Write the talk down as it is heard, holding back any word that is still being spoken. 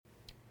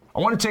I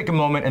want to take a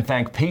moment and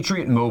thank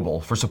Patriot Mobile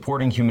for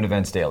supporting Human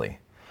Events Daily.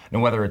 Now,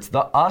 whether it's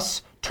the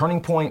US,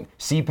 Turning Point,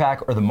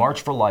 CPAC, or the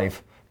March for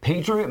Life,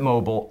 Patriot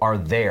Mobile are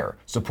there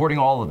supporting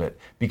all of it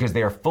because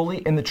they are fully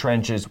in the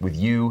trenches with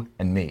you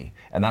and me.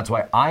 And that's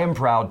why I am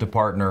proud to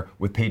partner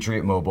with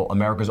Patriot Mobile,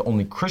 America's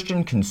only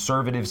Christian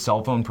conservative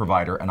cell phone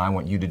provider, and I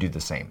want you to do the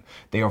same.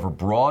 They offer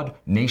broad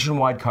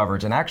nationwide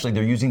coverage, and actually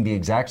they're using the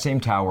exact same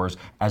towers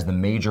as the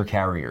major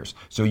carriers.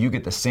 So you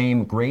get the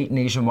same great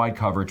nationwide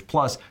coverage,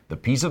 plus the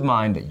peace of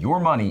mind that your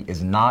money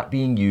is not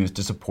being used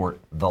to support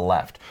the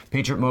left.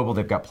 Patriot Mobile,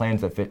 they've got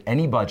plans that fit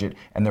any budget,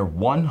 and they're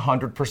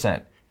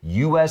 100%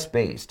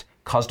 US-based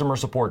customer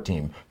support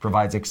team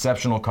provides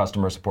exceptional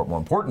customer support. More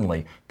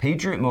importantly,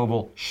 Patriot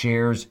Mobile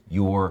shares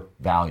your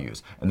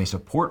values, and they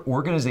support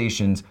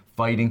organizations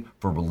fighting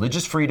for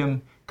religious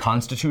freedom,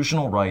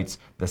 constitutional rights,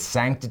 the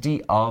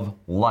sanctity of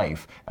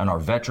life, and our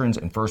veterans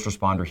and first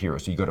responder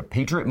heroes. So you go to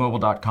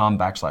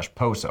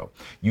patriotmobile.com/POSO.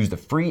 Use the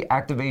free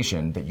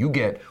activation that you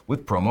get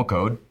with promo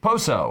code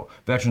POSO.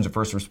 Veterans and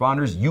first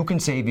responders, you can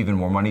save even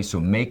more money, so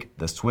make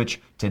the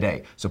switch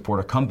today. Support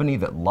a company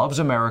that loves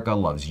America,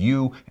 loves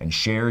you, and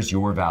shares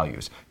your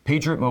values.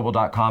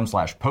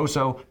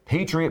 patriotmobile.com/POSO,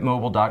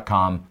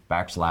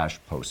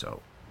 patriotmobile.com/POSO.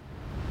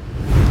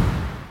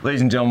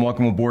 Ladies and gentlemen,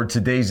 welcome aboard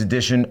today's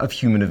edition of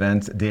Human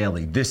Events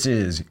Daily. This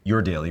is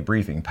your daily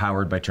briefing,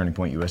 powered by Turning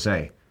Point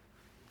USA.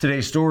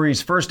 Today's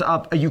stories. First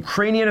up, a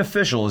Ukrainian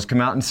official has come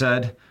out and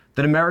said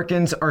that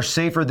Americans are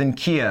safer than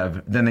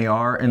Kiev than they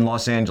are in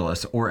Los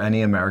Angeles or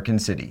any American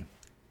city.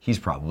 He's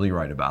probably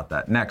right about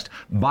that. Next,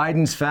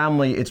 Biden's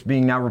family, it's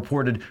being now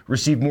reported,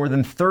 received more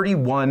than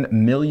 $31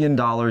 million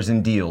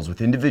in deals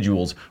with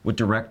individuals with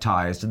direct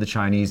ties to the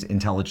Chinese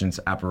intelligence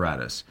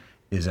apparatus.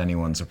 Is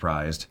anyone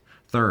surprised?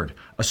 Third,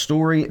 a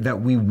story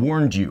that we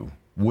warned you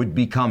would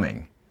be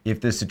coming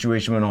if this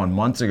situation went on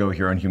months ago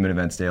here on Human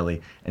Events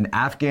Daily. An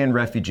Afghan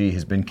refugee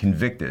has been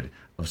convicted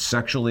of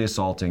sexually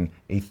assaulting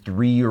a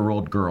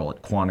 3-year-old girl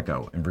at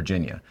Quantico in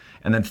Virginia.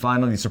 And then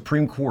finally, the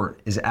Supreme Court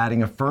is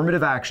adding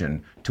affirmative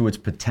action to its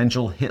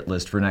potential hit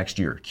list for next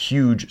year.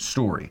 Huge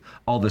story.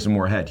 All this and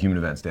more ahead, Human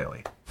Events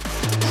Daily.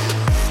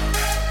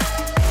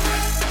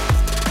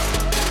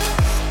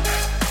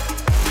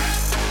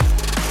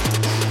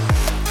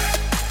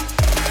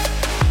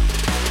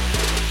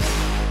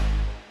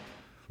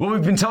 Well,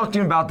 we've been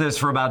talking about this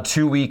for about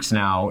 2 weeks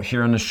now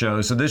here on the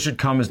show, so this should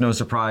come as no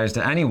surprise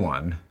to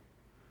anyone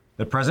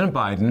that President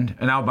Biden,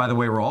 and now, by the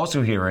way, we're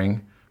also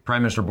hearing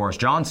Prime Minister Boris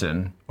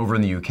Johnson over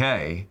in the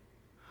UK,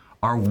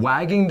 are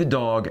wagging the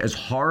dog as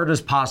hard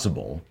as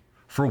possible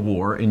for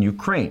war in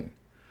Ukraine.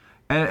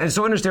 And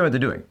so understand what they're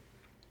doing.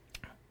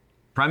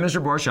 Prime Minister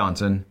Boris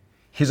Johnson,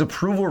 his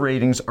approval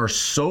ratings are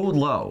so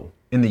low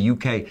in the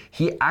UK,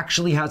 he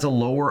actually has a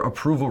lower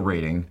approval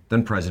rating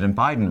than President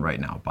Biden right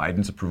now.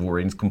 Biden's approval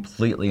rating is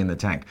completely in the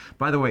tank.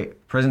 By the way,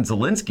 President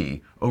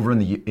Zelensky over in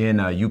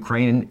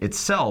Ukraine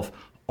itself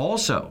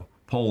also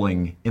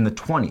polling in the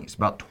 20s,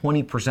 about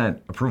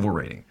 20% approval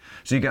rating.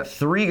 So you got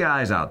 3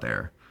 guys out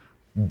there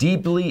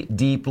deeply,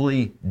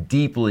 deeply,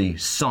 deeply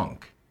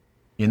sunk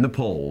in the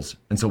polls.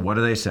 And so what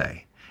do they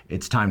say?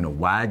 It's time to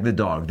wag the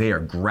dog. They are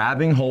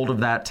grabbing hold of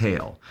that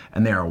tail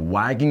and they are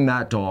wagging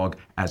that dog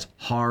as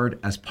hard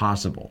as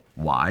possible.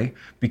 Why?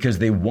 Because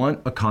they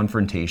want a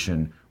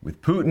confrontation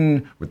with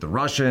Putin, with the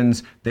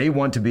Russians. They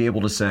want to be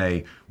able to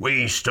say,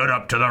 we stood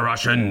up to the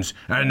Russians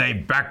and they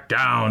backed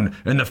down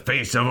in the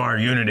face of our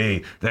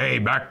unity. They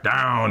backed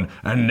down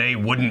and they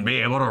wouldn't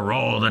be able to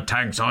roll the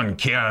tanks on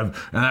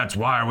Kiev. And that's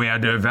why we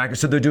had to evacuate.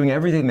 So they're doing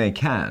everything they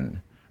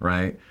can,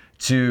 right,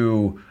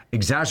 to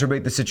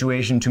exacerbate the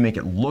situation, to make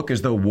it look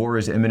as though war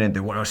is imminent.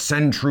 They want to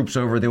send troops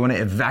over. They want to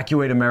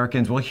evacuate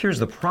Americans. Well, here's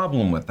the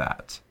problem with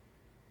that.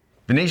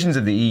 The nations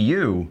of the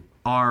EU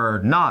are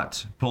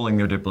not pulling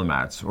their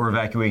diplomats or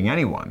evacuating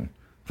anyone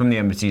from the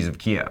embassies of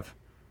Kiev.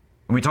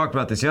 And we talked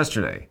about this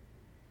yesterday.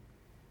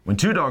 When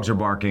 2 dogs are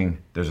barking,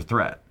 there's a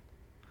threat.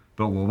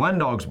 But when 1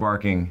 dog's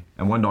barking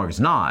and 1 dog is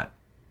not,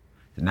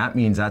 then that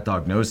means that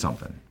dog knows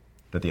something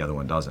that the other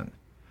one doesn't.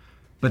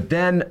 But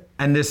then,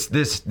 and this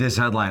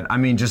headline, I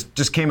mean,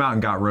 just came out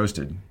and got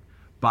roasted.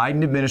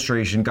 Biden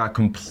administration got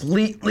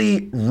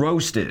completely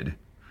roasted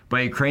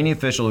by a Ukrainian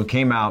official who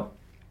came out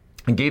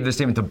and gave this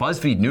statement to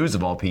BuzzFeed News,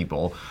 of all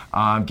people,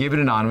 gave it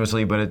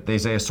anonymously, but they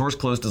say a source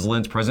close to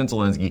President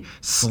Zelensky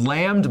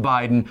slammed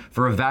Biden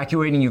for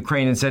evacuating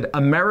Ukraine and said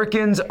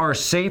Americans are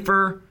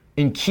safer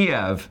in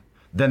Kiev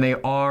than they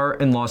are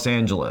in Los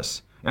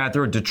Angeles. And I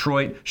throw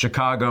Detroit,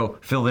 Chicago,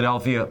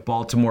 Philadelphia,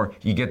 Baltimore,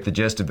 you get the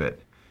gist of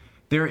it.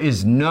 There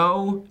is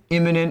no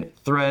imminent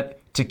threat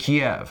to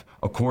Kiev,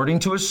 according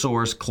to a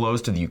source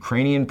close to the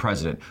Ukrainian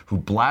president, who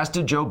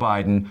blasted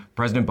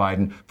President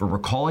Biden, for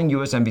recalling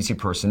U.S. embassy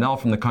personnel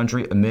from the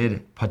country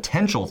amid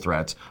potential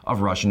threats of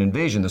Russian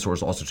invasion. The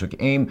source also took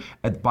aim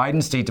at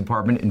Biden's State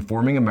Department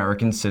informing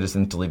American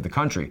citizens to leave the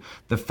country.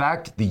 The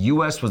fact the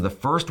U.S. was the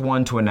first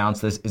one to announce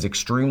this is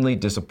extremely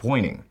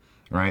disappointing.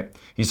 Right?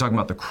 He's talking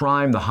about the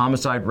crime, the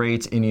homicide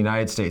rates in the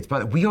United States.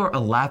 But we are a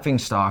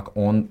laughingstock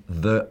on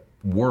the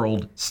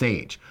world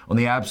stage, on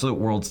the absolute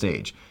world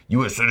stage.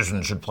 U.S.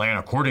 citizens should plan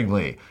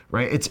accordingly,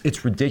 right?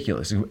 It's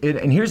ridiculous.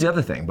 And here's the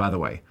other thing, by the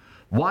way.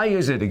 Why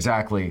is it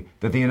exactly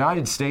that the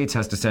United States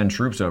has to send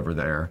troops over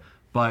there,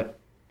 but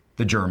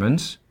the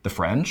Germans, the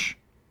French,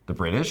 the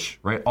British,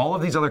 right? All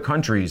of these other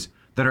countries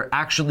that are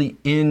actually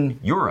in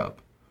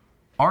Europe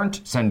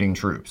aren't sending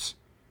troops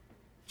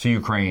to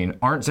Ukraine,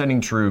 aren't sending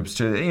troops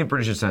to, the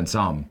British have sent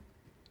some,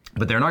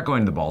 but they're not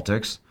going to the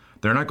Baltics.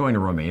 They're not going to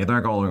Romania. They're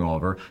not going all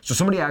over. So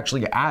somebody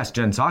actually asked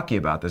Jen Psaki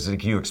about this. Can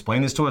you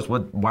explain this to us?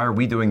 Why are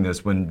we doing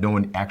this when no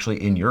one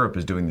actually in Europe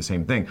is doing the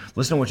same thing?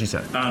 Listen to what she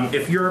said.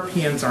 If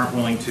Europeans aren't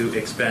willing to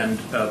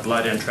expend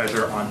blood and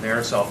treasure on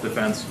their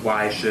self-defense,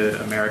 why should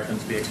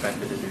Americans be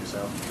expected to do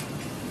so?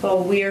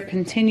 Well, we are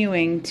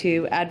continuing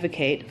to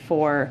advocate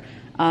for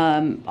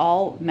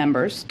all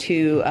members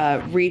to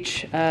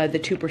reach the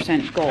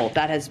 2% goal.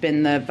 That has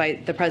been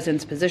the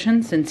president's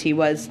position since he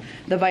was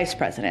the vice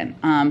president,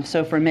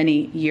 so for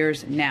many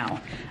years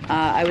now.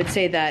 I would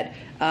say that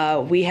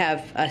we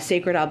have a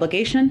sacred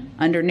obligation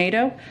under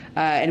NATO,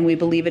 and we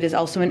believe it is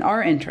also in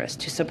our interest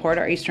to support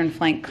our eastern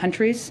flank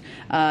countries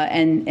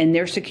and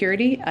their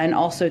security, and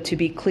also to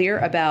be clear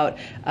about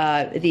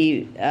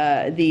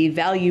the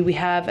value we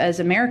have as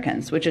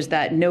Americans, which is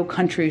that no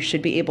country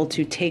should be able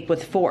to take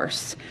with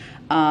force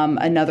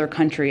another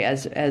country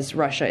as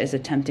Russia is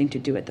attempting to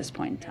do at this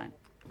point in time.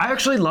 I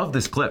actually love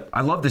this clip.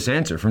 I love this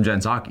answer from Jen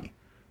Psaki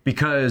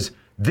because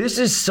this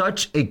is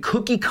such a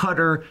cookie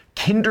cutter,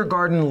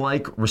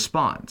 kindergarten-like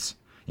response.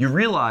 You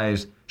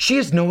realize she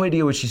has no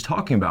idea what she's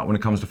talking about when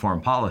it comes to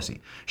foreign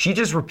policy. She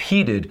just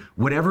repeated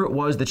whatever it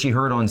was that she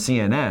heard on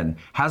CNN,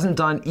 hasn't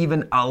done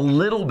even a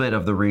little bit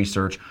of the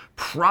research,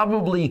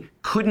 probably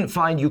couldn't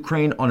find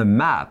Ukraine on a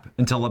map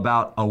until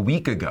about a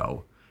week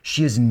ago.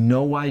 She has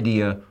no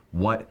idea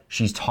what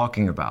she's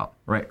talking about,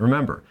 right?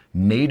 Remember,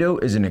 NATO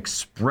is an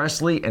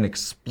expressly and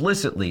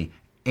explicitly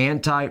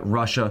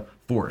anti-Russia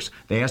force.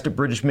 They asked a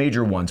British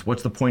major once,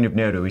 what's the point of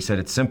NATO? He said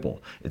it's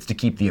simple. It's to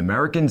keep the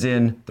Americans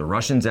in, the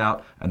Russians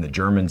out, and the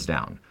Germans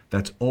down.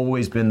 That's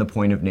always been the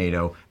point of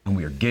NATO, and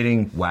we are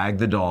getting wag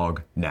the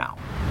dog now.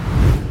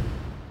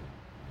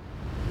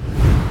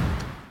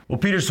 Well,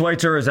 Peter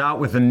Schweizer is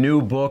out with a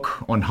new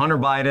book on Hunter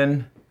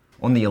Biden,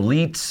 on the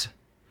elites,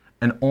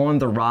 and on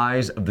the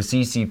rise of the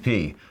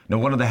CCP. Now,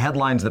 one of the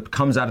headlines that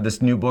comes out of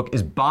this new book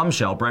is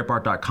Bombshell.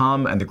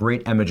 Breitbart.com and the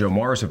great Emma Jo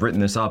Morris have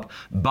written this up.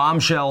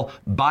 Bombshell,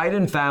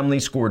 Biden family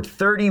scored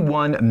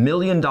 $31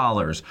 million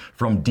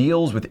from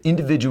deals with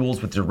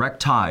individuals with direct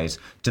ties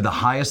to the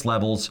highest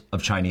levels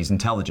of Chinese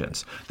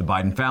intelligence. The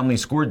Biden family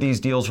scored these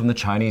deals from the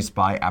Chinese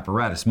spy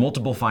apparatus.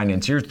 Multiple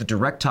financiers with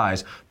direct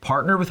ties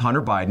partnered with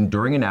Hunter Biden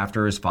during and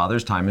after his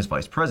father's time as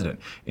vice president,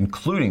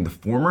 including the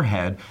former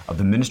head of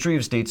the Ministry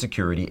of State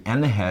Security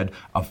and the head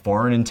of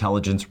Foreign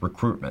Intelligence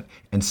Recruitment.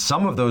 And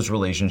some of those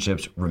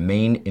relationships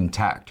remain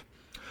intact.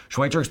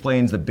 Schweizer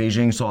explains that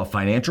Beijing saw a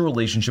financial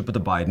relationship with the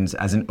Bidens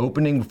as an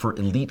opening for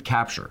elite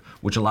capture,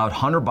 which allowed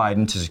Hunter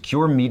Biden to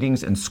secure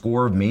meetings and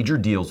score major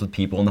deals with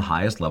people in the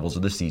highest levels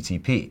of the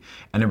CCP,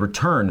 and in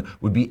return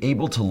would be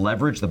able to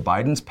leverage the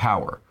Bidens'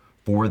 power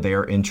for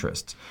their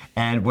interests.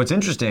 And what's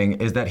interesting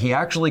is that he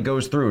actually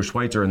goes through,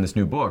 Schweizer in this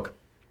new book,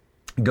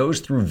 goes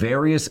through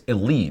various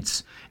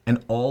elites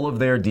and all of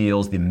their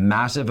deals, the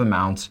massive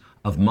amounts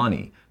of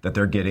money that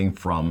they're getting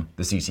from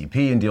the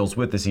CCP and deals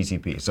with the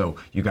CCP. So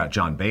you got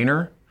John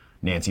Boehner,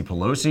 Nancy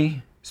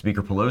Pelosi,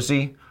 Speaker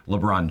Pelosi,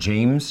 LeBron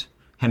James,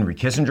 Henry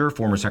Kissinger,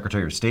 former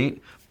Secretary of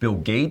State, Bill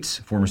Gates,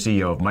 former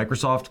CEO of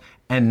Microsoft,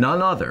 and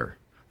none other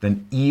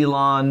than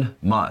Elon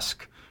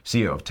Musk,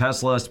 CEO of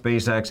Tesla,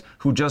 SpaceX,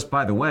 who just,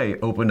 by the way,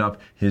 opened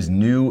up his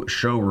new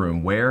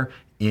showroom where?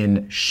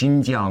 In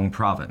Xinjiang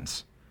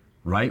province,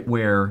 right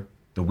where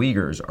the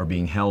Uyghurs are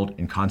being held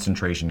in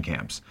concentration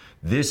camps.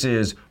 This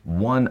is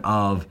one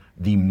of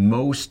the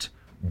most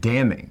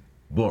damning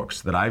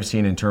books that I've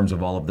seen in terms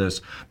of all of this.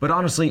 But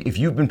honestly, if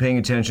you've been paying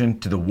attention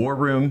to the War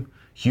Room,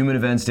 Human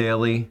Events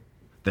Daily,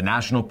 the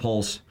National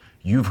Pulse,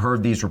 you've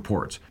heard these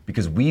reports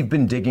because we've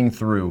been digging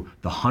through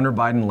the Hunter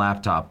Biden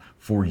laptop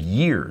for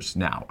years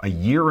now, a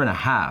year and a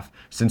half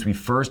since we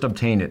first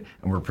obtained it,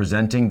 and we're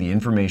presenting the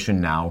information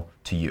now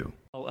to you.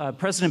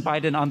 President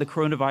Biden, on the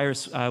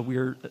coronavirus,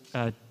 we're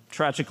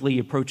tragically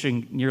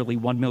approaching nearly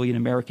 1 million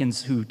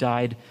Americans who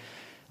died.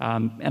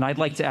 And I'd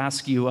like to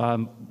ask you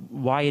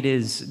why it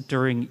is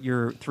during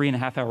your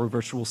 3.5-hour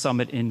virtual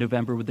summit in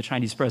November with the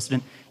Chinese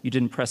president, you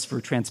didn't press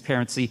for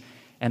transparency,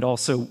 and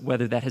also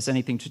whether that has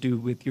anything to do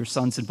with your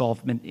son's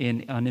involvement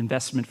in an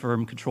investment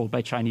firm controlled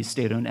by Chinese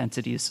state-owned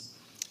entities.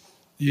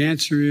 The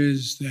answer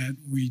is that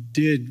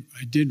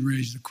I did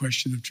raise the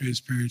question of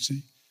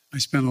transparency. I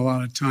spent a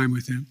lot of time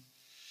with him.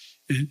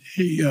 And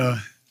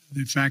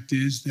the fact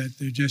is that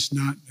they're just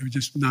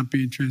not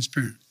being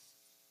transparent.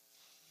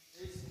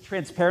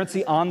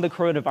 Transparency on the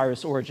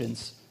coronavirus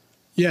origins.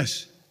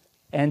 Yes.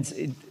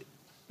 And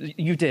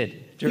you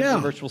did during the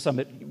virtual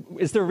summit.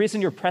 Is there a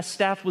reason your press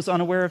staff was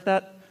unaware of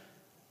that?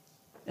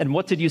 And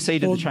what did you say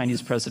to the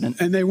Chinese president?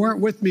 And they weren't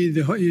with me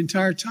the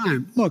entire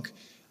time. Look,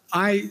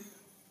 I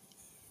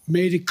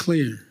made it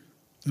clear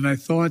that I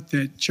thought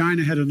that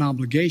China had an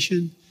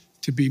obligation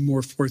to be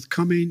more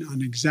forthcoming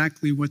on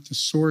exactly what the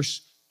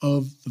source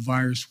of the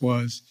virus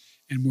was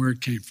and where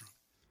it came from.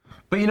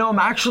 But I'm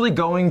actually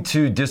going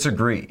to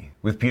disagree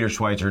with Peter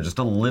Schweizer just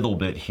a little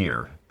bit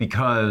here,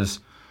 because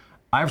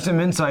I have some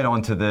insight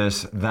onto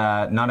this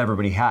that not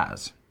everybody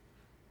has.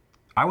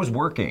 I was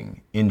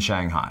working in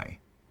Shanghai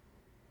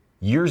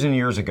years and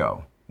years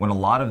ago when a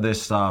lot of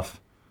this stuff,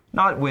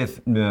 not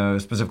with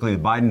specifically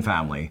the Biden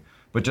family,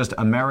 but just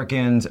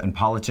Americans and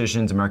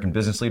politicians, American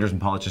business leaders and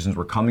politicians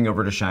were coming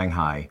over to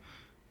Shanghai,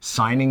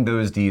 signing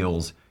those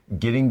deals,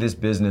 getting this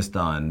business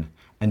done,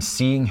 and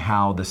seeing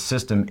how the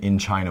system in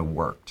China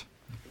worked.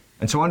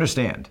 And so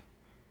understand,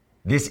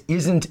 this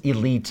isn't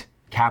elite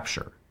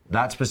capture.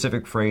 That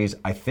specific phrase,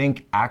 I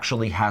think,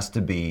 actually has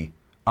to be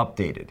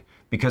updated,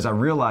 because I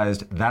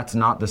realized that's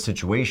not the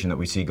situation that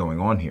we see going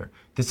on here.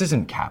 This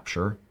isn't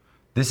capture.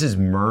 This is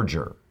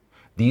merger.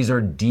 These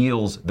are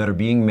deals that are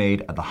being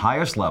made at the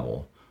highest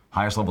levels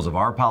of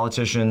our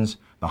politicians,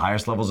 the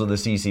highest levels of the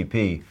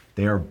CCP.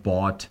 They are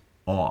bought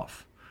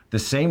off. The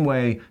same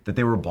way that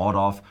they were bought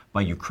off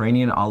by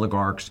Ukrainian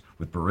oligarchs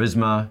with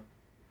Burisma.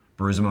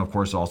 Burisma, of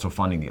course, also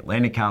funding the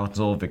Atlantic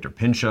Council. Viktor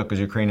Pinchuk, as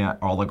Ukrainian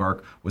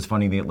oligarch, was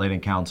funding the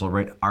Atlantic Council,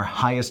 right? Our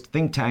highest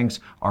think tanks,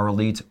 our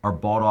elites, are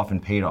bought off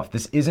and paid off.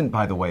 This isn't,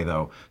 by the way,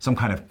 though, some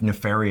kind of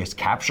nefarious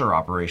capture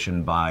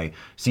operation by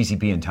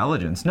CCP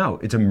intelligence. No,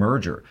 it's a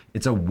merger.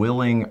 It's a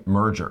willing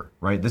merger,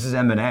 right? This is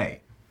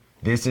M&A.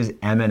 This is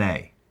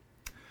M&A.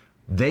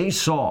 They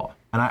saw,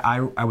 and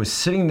I was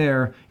sitting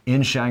there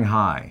in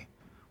Shanghai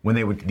when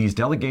these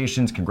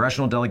delegations,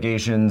 congressional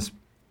delegations,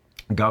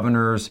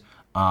 governors,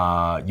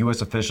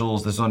 U.S.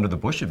 officials, this is under the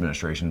Bush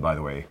administration, by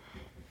the way,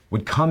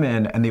 would come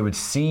in and they would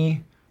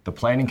see the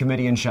planning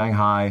committee in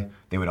Shanghai.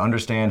 They would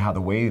understand how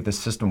the way the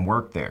system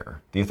worked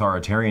there, the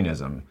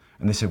authoritarianism.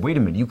 And they said, wait a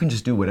minute, you can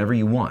just do whatever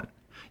you want.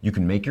 You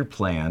can make your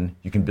plan,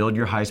 you can build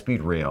your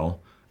high-speed rail,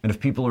 and if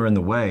people are in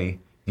the way,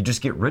 you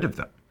just get rid of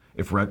them.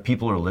 If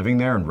people are living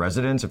there and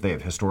residents, if they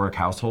have historic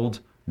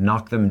households,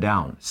 knock them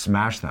down,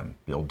 smash them,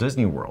 build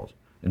Disney World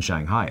in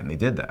Shanghai, and they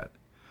did that.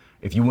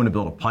 If you want to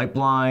build a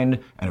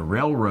pipeline and a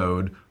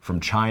railroad from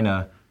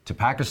China to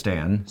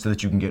Pakistan so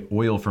that you can get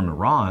oil from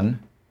Iran,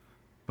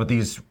 but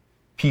these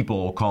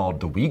people called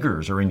the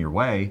Uyghurs are in your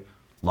way,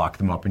 lock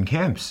them up in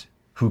camps.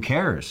 Who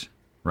cares,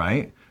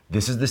 right?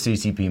 This is the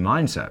CCP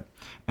mindset.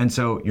 And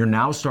so you're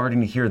now starting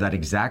to hear that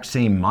exact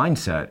same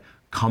mindset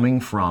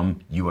coming from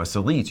U.S.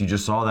 elites. You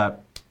just saw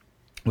that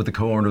with the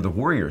co-owner of the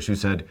Warriors, who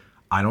said,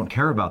 I don't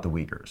care about the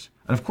Uyghurs.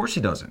 And of course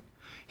he doesn't.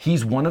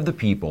 He's one of the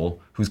people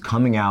who's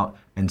coming out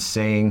and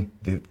saying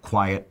the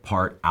quiet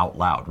part out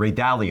loud. Ray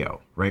Dalio,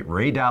 right?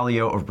 Ray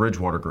Dalio of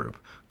Bridgewater Group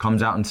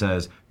comes out and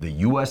says the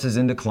U.S. is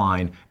in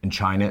decline and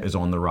China is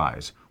on the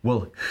rise.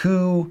 Well,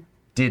 who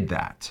did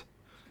that?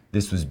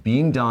 This was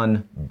being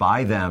done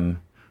by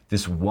them.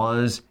 This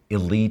was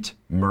elite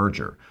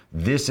merger.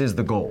 This is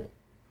the goal.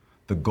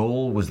 The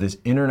goal was this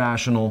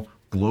international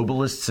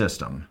globalist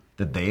system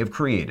that they have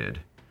created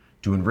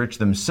to enrich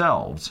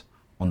themselves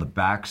on the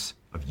backs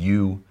of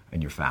you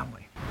and your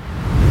family.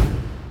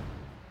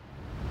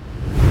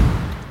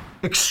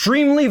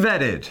 Extremely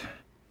vetted.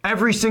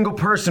 Every single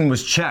person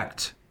was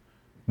checked.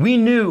 We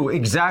knew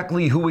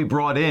exactly who we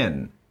brought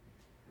in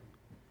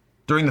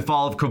during the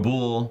fall of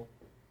Kabul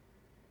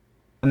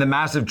and the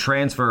massive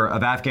transfer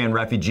of Afghan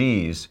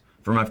refugees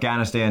from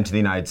Afghanistan to the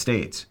United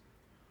States.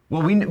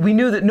 Well, we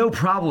knew that no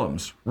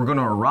problems were going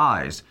to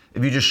arise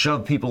if you just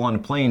shoved people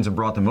on planes and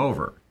brought them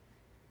over.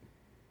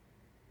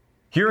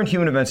 Here in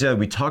Human Events Daily,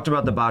 we talked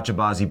about the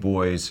Bachabazi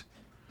boys.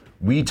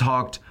 We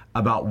talked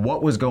about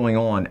what was going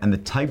on and the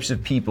types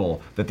of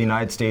people that the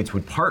United States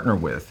would partner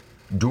with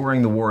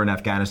during the war in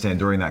Afghanistan,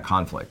 during that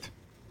conflict.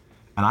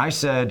 And I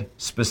said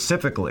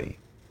specifically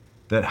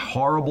that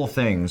horrible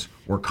things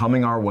were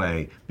coming our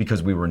way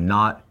because we were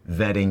not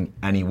vetting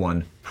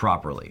anyone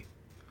properly.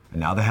 And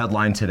now the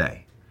headline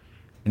today.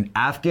 An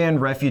Afghan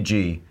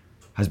refugee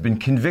has been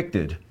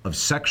convicted of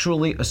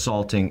sexually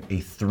assaulting a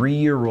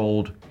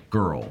 3-year-old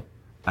girl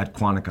at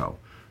Quantico.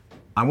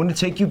 I want to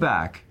take you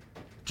back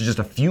to just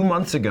a few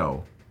months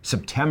ago,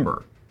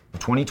 September of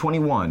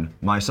 2021,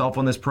 myself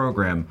on this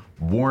program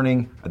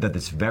warning that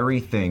this very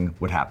thing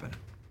would happen.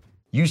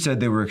 You said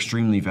they were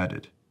extremely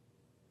vetted.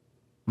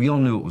 We all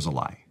knew it was a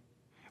lie.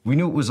 We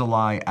knew it was a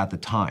lie at the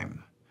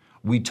time.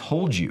 We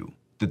told you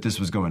that this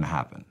was going to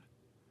happen.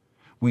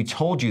 We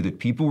told you that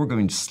people were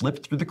going to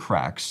slip through the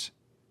cracks,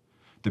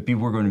 that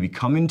people were going to be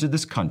coming to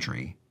this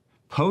country,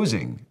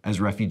 posing as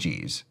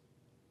refugees,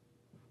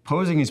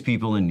 posing as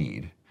people in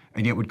need,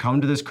 and yet would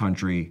come to this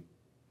country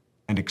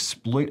and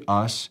exploit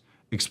us,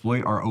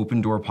 exploit our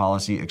open door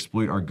policy,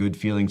 exploit our good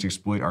feelings,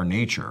 exploit our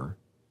nature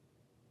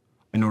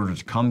in order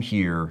to come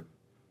here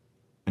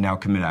and now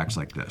commit acts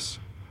like this.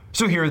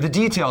 So here are the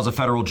details. A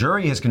federal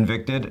jury has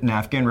convicted an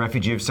Afghan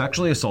refugee of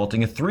sexually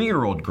assaulting a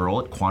 3-year-old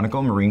girl at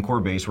Quantico Marine Corps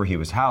Base where he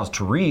was housed.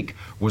 Tariq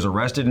was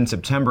arrested in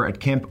September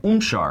at Camp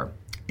Umshar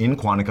in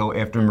Quantico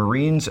after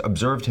Marines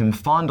observed him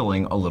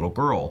fondling a little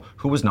girl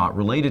who was not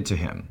related to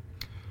him.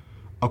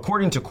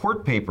 According to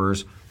court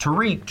papers,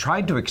 Tariq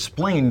tried to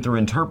explain through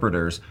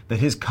interpreters that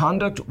his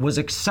conduct was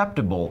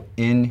acceptable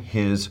in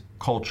his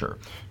culture.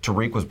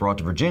 Tariq was brought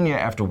to Virginia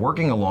after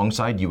working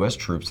alongside U.S.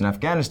 troops in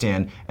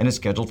Afghanistan and is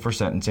scheduled for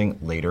sentencing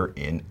later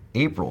in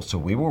April. So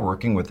we were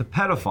working with a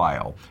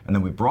pedophile, and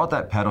then we brought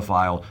that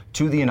pedophile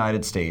to the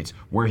United States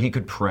where he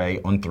could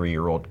prey on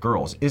 3-year-old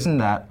girls. Isn't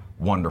that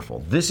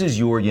wonderful? This is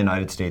your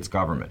United States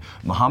government.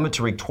 Mohammed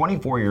Tariq,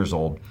 24 years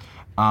old,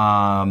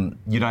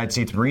 United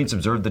States Marines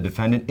observed the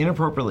defendant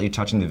inappropriately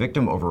touching the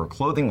victim over her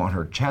clothing on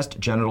her chest,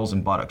 genitals,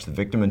 and buttocks. The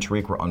victim and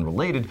Tariq were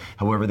unrelated.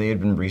 However, they had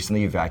been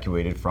recently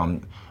evacuated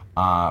from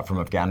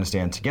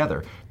Afghanistan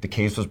together. The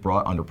case was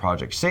brought under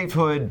Project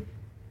Safehood,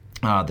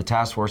 the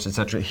task force,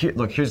 etc.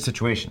 Look, here's the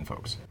situation,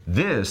 folks.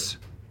 This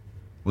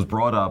was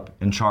brought up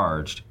and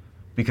charged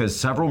because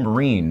several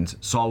Marines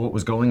saw what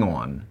was going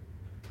on.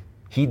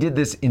 He did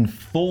this in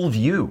full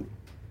view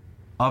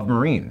of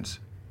Marines.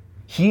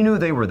 He knew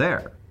they were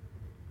there.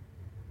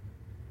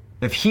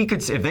 If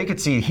they could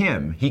see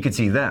him, he could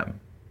see them.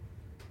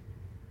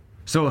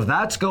 So if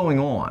that's going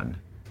on,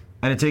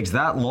 and it takes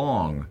that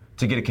long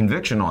to get a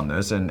conviction on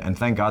this, and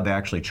thank God they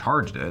actually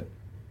charged it,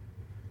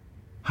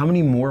 how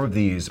many more of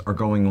these are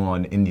going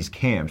on in these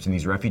camps, in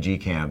these refugee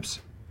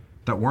camps,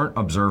 that weren't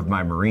observed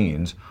by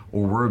Marines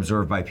or were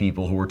observed by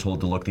people who were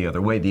told to look the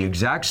other way? The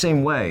exact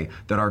same way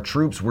that our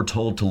troops were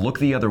told to look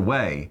the other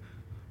way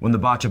when the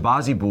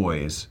Bachabazi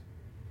boys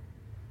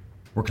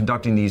were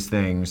conducting these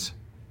things,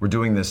 were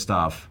doing this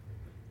stuff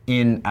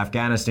in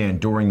Afghanistan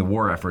during the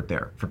war effort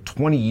there for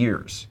 20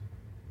 years.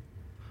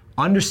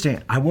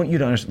 Understand, I want you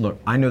to understand, look,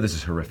 I know this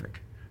is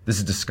horrific. This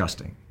is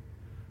disgusting.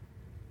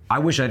 I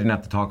wish I didn't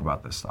have to talk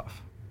about this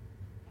stuff.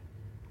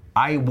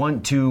 I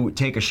want to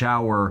take a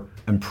shower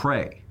and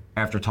pray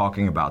after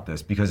talking about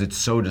this because it's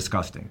so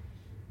disgusting.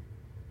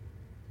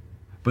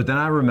 But then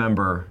I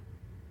remember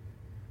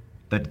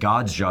that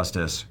God's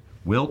justice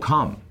will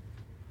come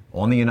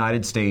on the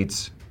United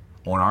States,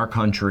 on our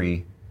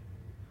country,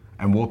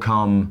 and will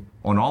come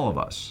on all of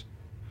us.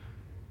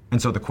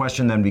 And so the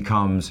question then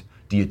becomes,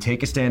 do you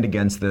take a stand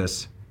against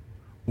this,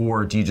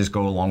 or do you just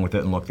go along with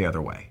it and look the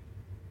other way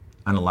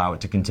and allow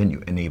it to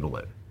continue, enable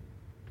it?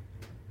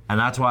 And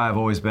that's why I've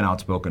always been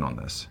outspoken on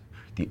this.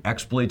 The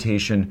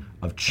exploitation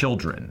of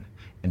children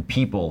and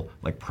people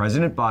like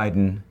President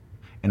Biden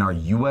and our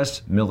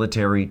U.S.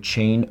 military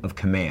chain of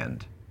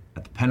command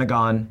at the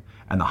Pentagon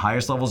and the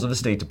highest levels of the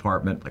State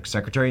Department, like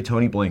Secretary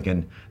Tony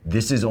Blinken,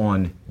 this is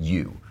on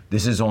you.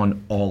 This is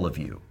on all of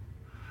you.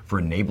 For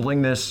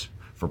enabling this,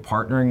 for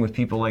partnering with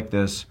people like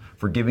this,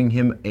 for giving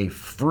him a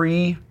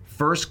free,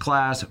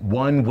 first-class,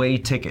 one-way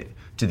ticket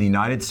to the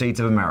United States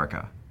of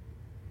America,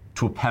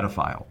 to a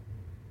pedophile,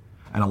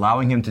 and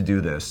allowing him to do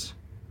this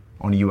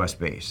on a U.S.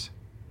 base.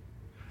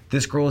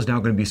 This girl is now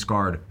going to be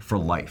scarred for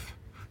life,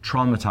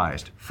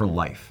 traumatized for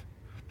life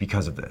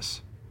because of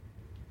this.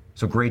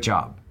 So great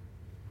job.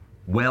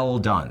 Well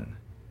done.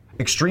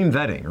 Extreme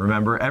vetting,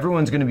 remember?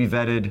 Everyone's going to be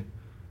vetted.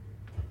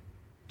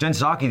 Jen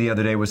Psaki the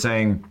other day was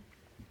saying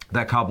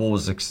that Kabul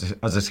was a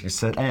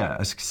success.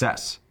 I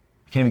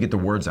can't even get the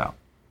words out.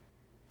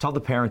 Tell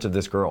the parents of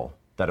this girl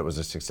that it was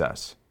a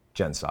success,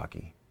 Jen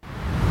Psaki.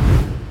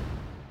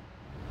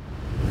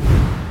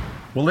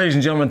 Well, ladies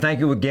and gentlemen, thank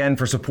you again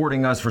for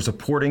supporting us, for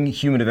supporting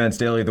Human Events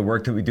Daily, the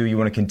work that we do. You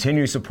want to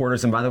continue to support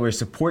us. And by the way,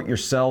 support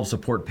yourselves,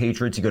 support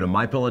patriots. You go to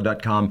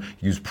mypillow.com,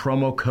 use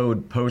promo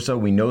code POSO.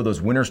 We know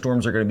those winter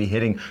storms are going to be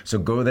hitting. So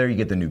go there. You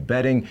get the new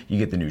bedding. You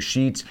get the new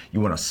sheets. You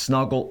want to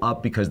snuggle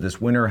up because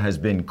this winter has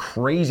been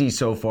crazy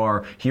so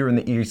far here in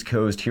the East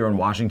Coast, here in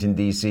Washington,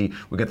 D.C.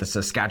 We've got the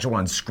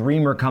Saskatchewan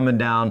Screamer coming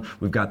down.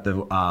 We've got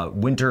the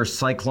winter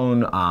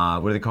cyclone,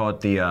 what do they call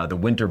it? The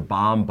winter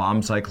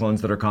bomb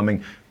cyclones that are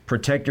coming.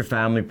 Protect your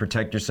family,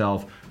 protect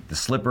yourself. The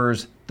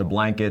slippers, the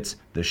blankets,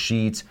 the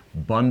sheets,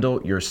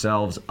 bundle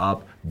yourselves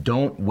up.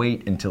 Don't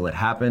wait until it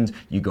happens.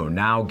 You go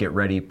now, get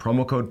ready.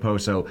 Promo code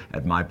POSO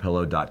at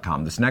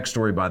mypillow.com. This next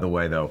story, by the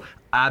way, though,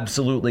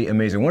 absolutely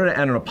amazing. I wanted to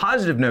end on a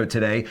positive note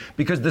today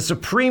because the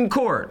Supreme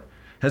Court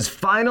has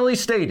finally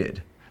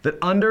stated that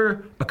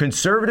under a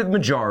conservative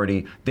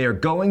majority, they are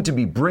going to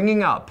be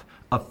bringing up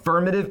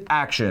affirmative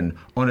action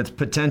on its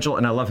potential,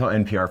 and I love how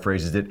NPR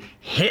phrases it,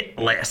 hit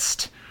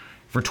list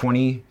for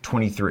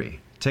 2023.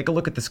 Take a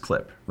look at this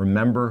clip.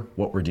 Remember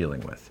what we're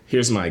dealing with.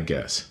 Here's my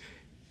guess.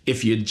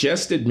 If you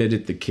just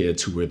admitted the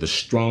kids who were the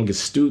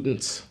strongest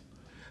students,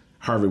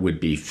 Harvard would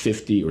be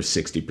 50 or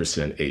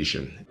 60%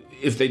 Asian.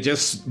 If they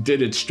just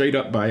did it straight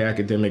up by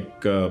academic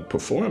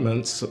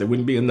performance, there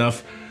wouldn't be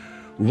enough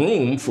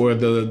room for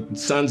the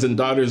sons and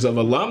daughters of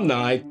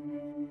alumni.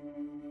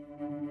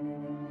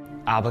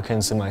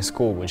 Applicants in my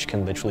school, which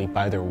can literally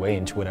buy their way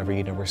into whatever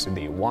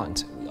university they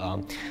want,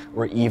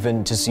 or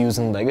even just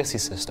using legacy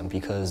system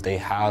because they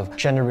have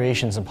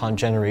generations upon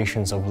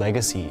generations of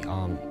legacy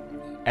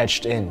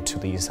etched into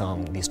these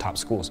top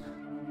schools.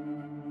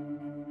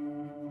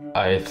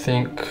 I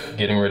think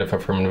getting rid of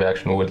affirmative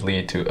action would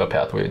lead to a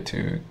pathway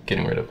to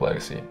getting rid of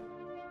legacy.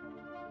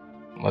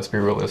 Let's be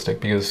realistic,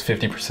 because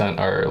 50%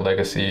 are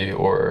legacy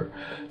or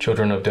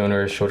children of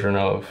donors, children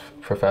of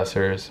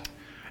professors.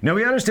 Now,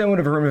 we understand what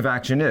affirmative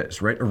action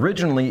is, right?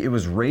 Originally, it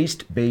was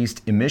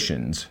race-based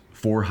admissions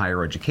for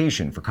higher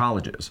education, for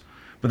colleges.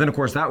 But then, of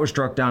course, that was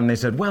struck down, and they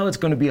said, well, it's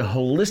going to be a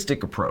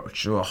holistic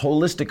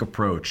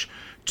approach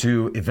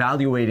to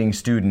evaluating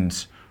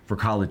students for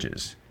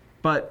colleges.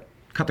 But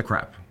cut the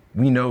crap.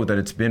 We know that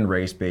it's been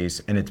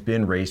race-based, and it's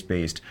been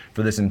race-based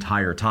for this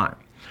entire time.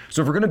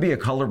 So if we're going to be a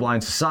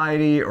colorblind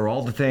society or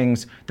all the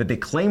things that they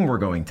claim we're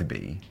going to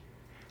be,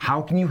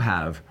 how can you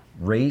have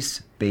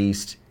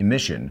race-based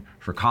admission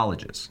for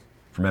colleges?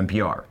 From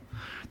NPR.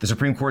 The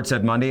Supreme Court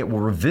said Monday it will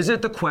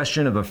revisit the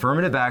question of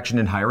affirmative action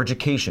in higher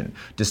education,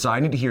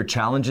 deciding to hear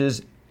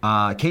cases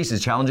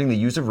challenging the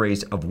use of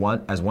race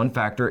as one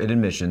factor in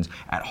admissions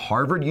at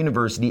Harvard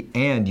University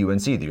and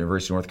UNC, the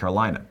University of North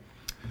Carolina.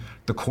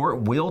 The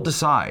court will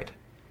decide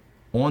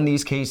on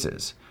these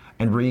cases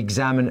and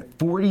re-examine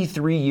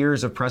 43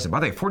 years of precedent. By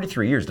the way,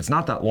 43 years, that's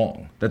not that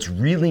long. That's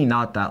really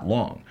not that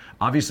long.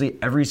 Obviously,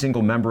 every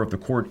single member of the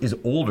court is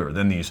older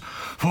than these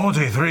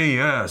 43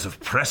 years of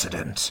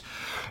precedent.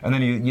 And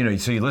then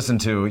so you listen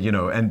to,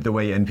 and the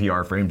way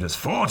NPR frames this,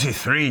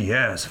 43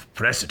 years of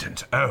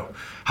precedent. Oh,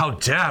 how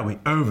dare we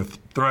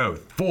overthrow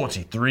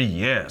 43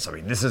 years? I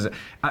mean, this is,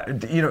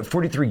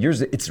 43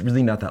 years, it's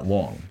really not that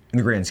long in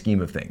the grand scheme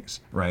of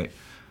things, right?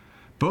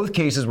 Both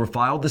cases were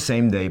filed the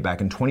same day back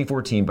in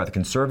 2014 by the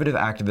conservative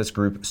activist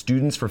group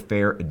Students for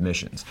Fair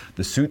Admissions.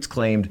 The suits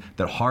claimed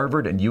that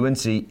Harvard and UNC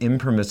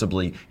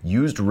impermissibly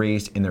used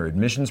race in their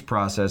admissions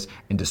process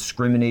and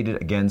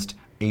discriminated against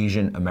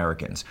Asian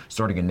Americans.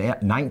 Starting in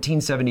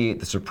 1978,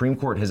 the Supreme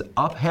Court has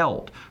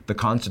upheld the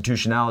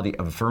constitutionality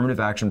of affirmative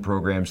action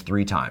programs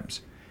 3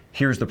 times.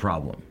 Here's the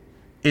problem.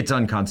 It's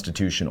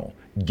unconstitutional.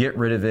 Get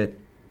rid of it.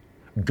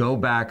 Go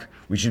back.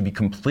 We should be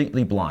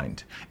completely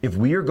blind. If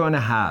we are going to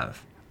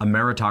have a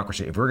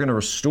meritocracy, if we're going to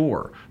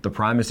restore the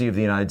primacy of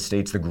the United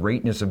States, the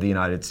greatness of the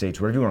United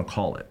States, whatever you want to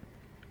call it,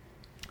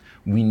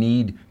 we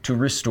need to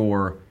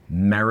restore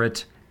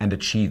merit and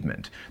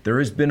achievement. There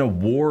has been a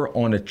war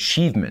on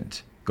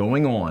achievement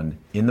going on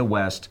in the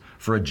West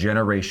for a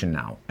generation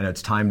now, and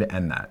it's time to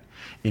end that.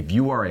 If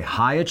you are a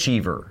high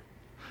achiever,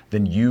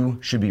 then you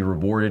should be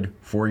rewarded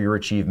for your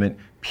achievement,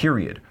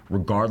 period.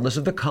 Regardless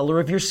of the color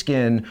of your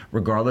skin,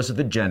 regardless of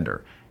the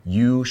gender,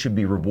 you should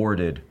be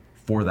rewarded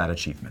for that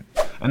achievement.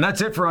 And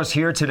that's it for us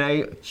here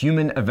today.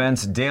 Human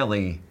Events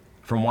Daily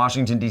from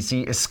Washington,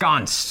 D.C.,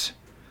 ensconced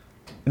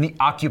in the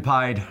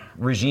occupied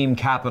regime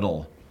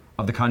capital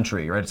of the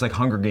country, right? It's like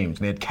Hunger Games.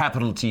 They had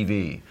Capitol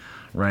TV,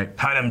 right?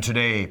 Pat 'em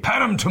today,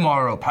 pat 'em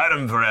tomorrow, pat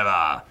 'em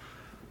forever.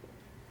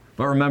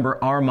 But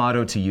remember, our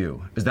motto to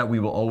you is that we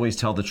will always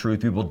tell the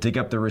truth. We will dig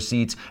up the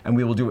receipts, and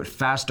we will do it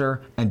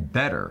faster and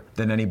better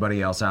than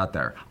anybody else out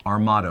there. Our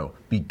motto,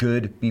 be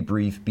good, be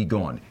brief, be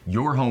gone.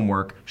 Your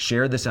homework,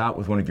 share this out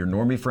with one of your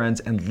normie friends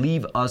and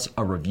leave us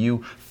a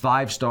review,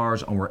 5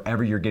 stars on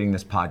wherever you're getting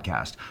this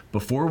podcast.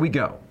 Before we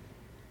go,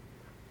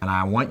 and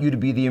I want you to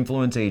be the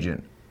influence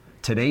agent,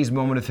 today's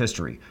moment of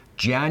history,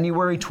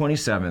 January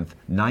 27th,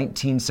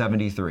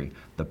 1973,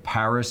 the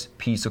Paris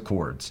Peace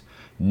Accords.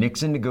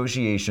 Nixon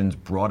negotiations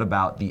brought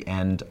about the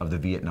end of the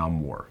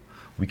Vietnam War.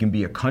 We can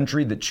be a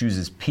country that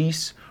chooses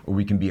peace, or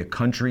we can be a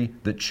country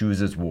that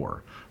chooses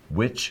war.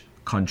 Which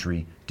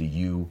country do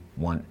you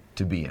want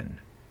to be in?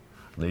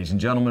 Ladies and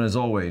gentlemen, as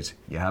always,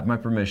 you have my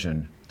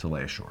permission to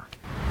lay ashore.